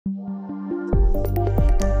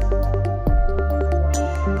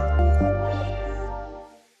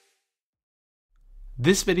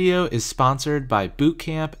This video is sponsored by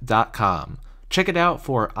Bootcamp.com. Check it out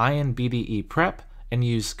for INBDE prep and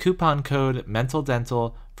use coupon code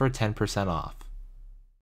MENTALDENTAL for 10% off.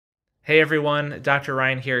 Hey everyone, Dr.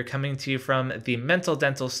 Ryan here, coming to you from the Mental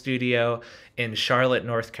Dental Studio in Charlotte,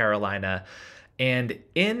 North Carolina. And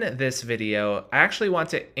in this video, I actually want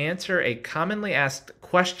to answer a commonly asked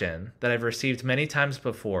question that I've received many times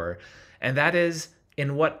before, and that is,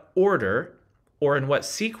 in what order or in what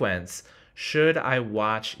sequence should I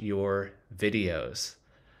watch your videos?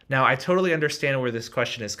 Now, I totally understand where this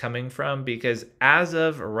question is coming from because as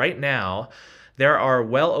of right now, there are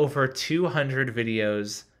well over 200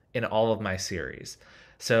 videos in all of my series.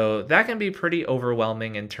 So that can be pretty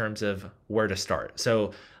overwhelming in terms of where to start.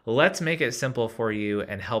 So let's make it simple for you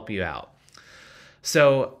and help you out.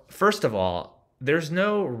 So first of all, there's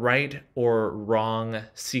no right or wrong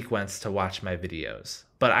sequence to watch my videos,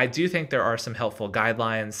 but I do think there are some helpful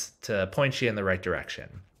guidelines to point you in the right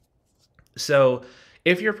direction. So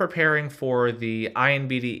if you're preparing for the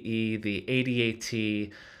INBDE, the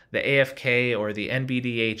ADAT, the AFK, or the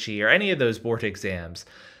NBDHE, or any of those board exams,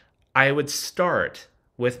 I would start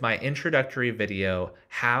with my introductory video,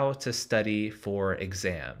 How to Study for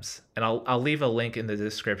Exams. And I'll leave a link in the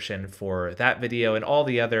description for that video and all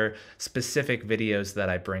the other specific videos that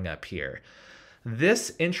I bring up here.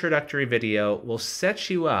 This introductory video will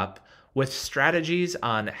set you up with strategies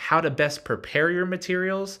on how to best prepare your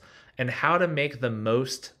materials and how to make the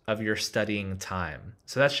most of your studying time.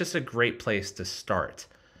 So that's just a great place to start.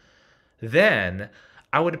 Then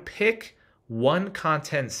I would pick one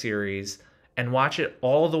content series and watch it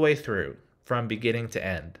all the way through from beginning to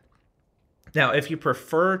end. Now, if you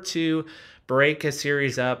prefer to break a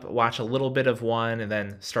series up, watch a little bit of one and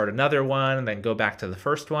then start another one and then go back to the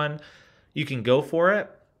first one, you can go for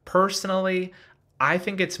it. Personally, I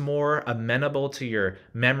think it's more amenable to your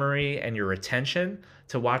memory and your retention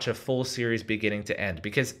to watch a full series beginning to end,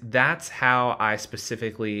 because that's how I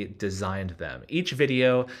specifically designed them. Each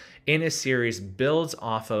video in a series builds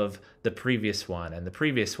off of the previous one and the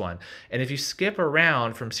previous one. And if you skip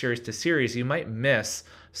around from series to series, you might miss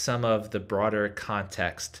some of the broader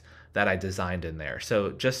context that I designed in there.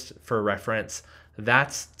 So just for reference,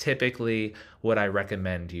 that's typically what I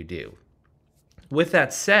recommend you do. With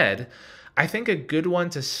that said, I think a good one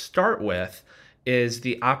to start with is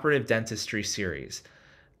the Operative Dentistry series.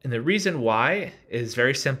 And the reason why is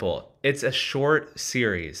very simple. It's a short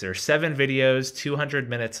series. There's 7 videos, 200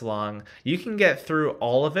 minutes long. You can get through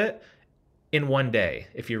all of it in one day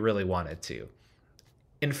if you really wanted to.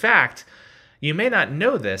 In fact, you may not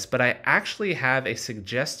know this, but I actually have a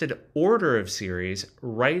suggested order of series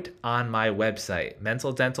right on my website,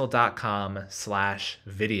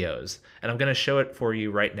 mentaldental.com/videos. And I'm going to show it for you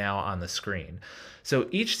right now on the screen. So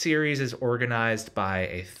each series is organized by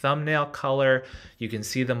a thumbnail color. You can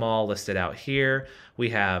see them all listed out here.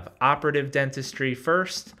 We have operative dentistry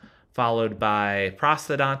first, followed by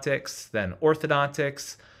prosthodontics, then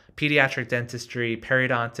orthodontics, pediatric dentistry,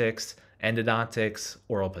 periodontics, endodontics,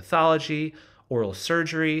 oral pathology, oral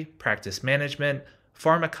surgery, practice management,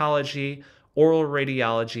 pharmacology, oral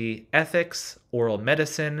radiology, ethics, oral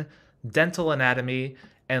medicine, dental anatomy,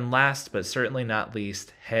 and last but certainly not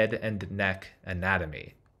least, head and neck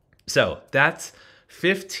anatomy. So that's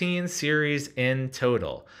 15 series in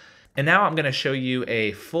total. And now I'm going to show you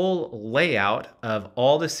a full layout of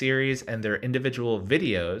all the series and their individual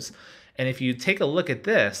videos. And if you take a look at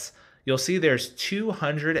this, you'll see there's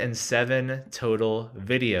 207 total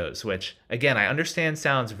videos, which again, I understand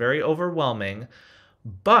sounds very overwhelming,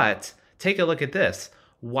 but take a look at this.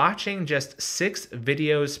 Watching just 6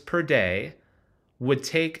 videos per day would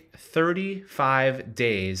take 35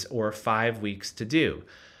 days or 5 weeks to do.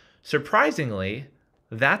 Surprisingly,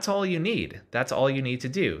 that's all you need. That's all you need to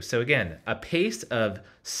do. So again, a pace of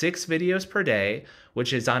 6 videos per day,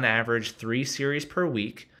 which is on average 3 series per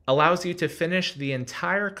week, allows you to finish the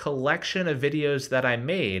entire collection of videos that I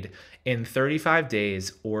made in 35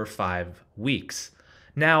 days or 5 weeks.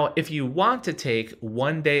 Now, if you want to take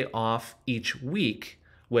one day off each week,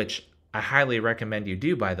 which I highly recommend you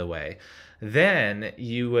do, by the way, then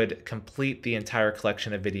you would complete the entire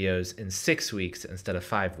collection of videos in 6 weeks instead of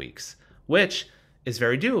 5 weeks, which is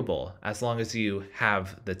very doable as long as you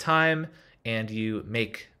have the time and you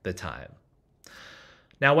make the time.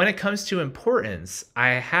 Now, when it comes to importance, I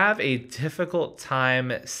have a difficult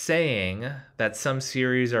time saying that some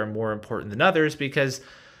series are more important than others because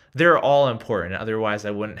they're all important. Otherwise,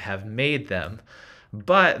 I wouldn't have made them.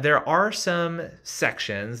 But there are some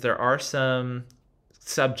sections, there are some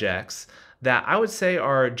subjects that I would say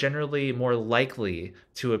are generally more likely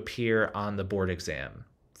to appear on the board exam.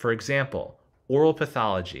 For example, oral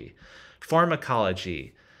pathology,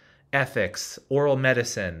 pharmacology, ethics, oral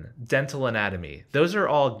medicine, dental anatomy. Those are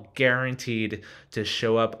all guaranteed to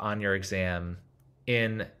show up on your exam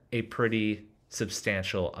in a pretty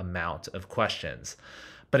substantial amount of questions.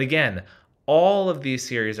 But again, all of these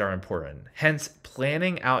series are important. Hence,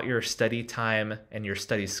 planning out your study time and your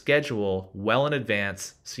study schedule well in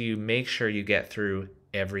advance so you make sure you get through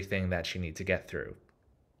everything that you need to get through.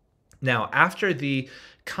 Now, after the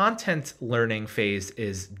content learning phase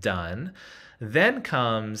is done, then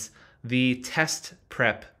comes the test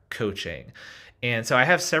prep coaching. And so I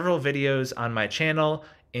have several videos on my channel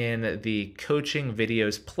in the coaching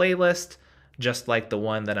videos playlist, just like the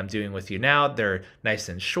one that I'm doing with you now. They're nice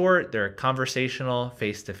and short, they're conversational,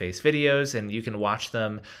 face-to-face videos, and you can watch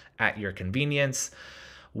them at your convenience.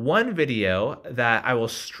 One video that I will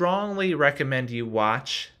strongly recommend you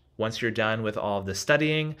watch once you're done with all of the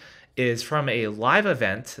studying is from a live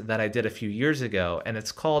event that I did a few years ago, and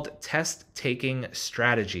it's called Test Taking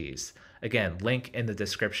Strategies. Again, link in the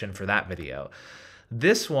description for that video.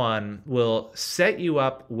 This one will set you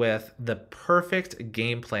up with the perfect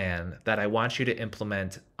game plan that I want you to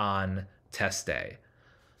implement on test day.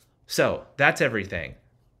 So that's everything.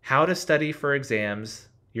 How to study for exams,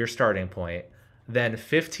 your starting point. Then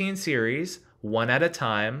 15 series, one at a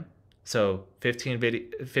time. So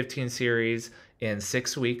 15 series in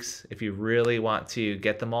 6 weeks if you really want to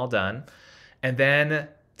get them all done. And then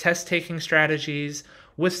test taking strategies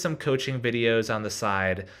with some coaching videos on the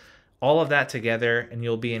side. All of that together, and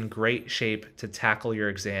you'll be in great shape to tackle your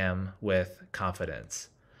exam with confidence.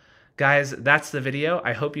 Guys, that's the video.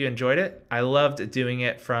 I hope you enjoyed it. I loved doing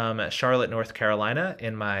it from Charlotte, North Carolina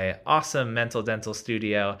in my awesome mental dental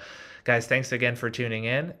studio. Guys, thanks again for tuning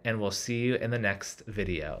in, and we'll see you in the next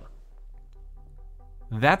video.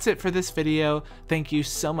 That's it for this video. Thank you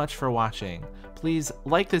so much for watching. Please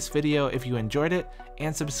like this video if you enjoyed it,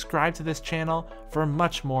 and subscribe to this channel for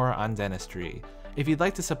much more on dentistry. If you'd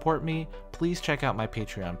like to support me, please check out my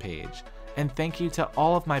Patreon page. And thank you to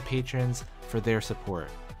all of my patrons for their support.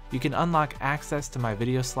 You can unlock access to my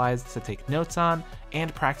video slides to take notes on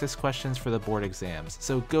and practice questions for the board exams,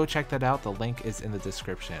 so go check that out. The link is in the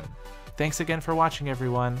description. Thanks again for watching,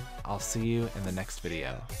 everyone. I'll see you in the next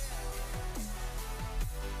video.